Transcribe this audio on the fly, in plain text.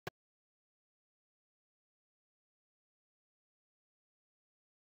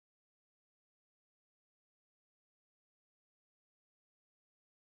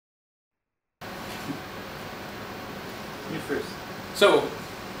first. So,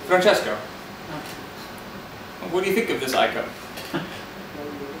 Francesco, Okay. what do you think of this iCub?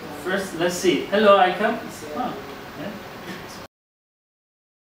 First, let's see. Hello, iCub. Oh, yeah.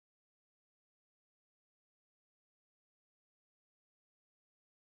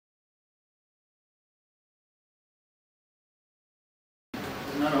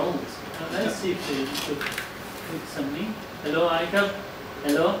 Not always. Let's see if they could click something. Hello, iCub.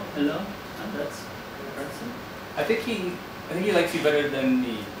 Hello, hello. Oh, that's it. I think he likes you better than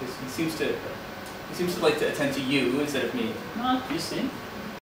me because he seems to like to attend to you instead of me. Oh, you see.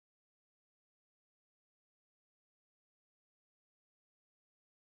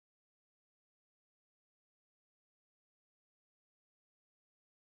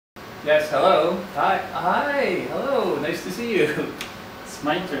 Yes, hello. Hi, hello. Nice to see you. It's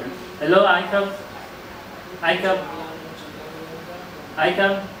my turn. Hello, iCub. iCub.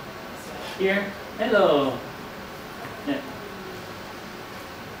 iCub. Here. Hello. Yeah.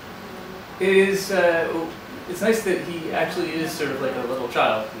 It's nice that he actually is sort of like a little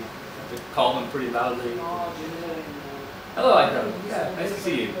child. You have to call him pretty loudly. Hello, iCub. Yeah, nice to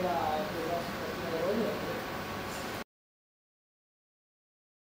see you.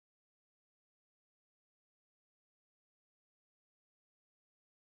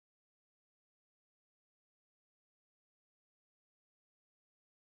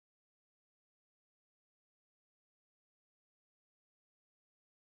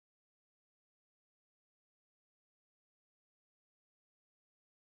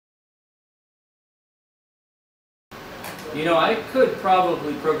 You know, I could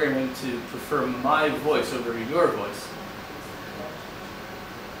probably program him to prefer my voice over your voice.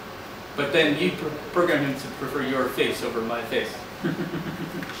 But then you'd program him to prefer your face over my face.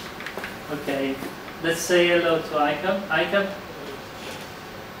 Okay. Let's say hello to iCub. iCub.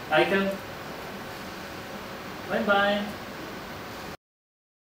 iCub. Bye bye.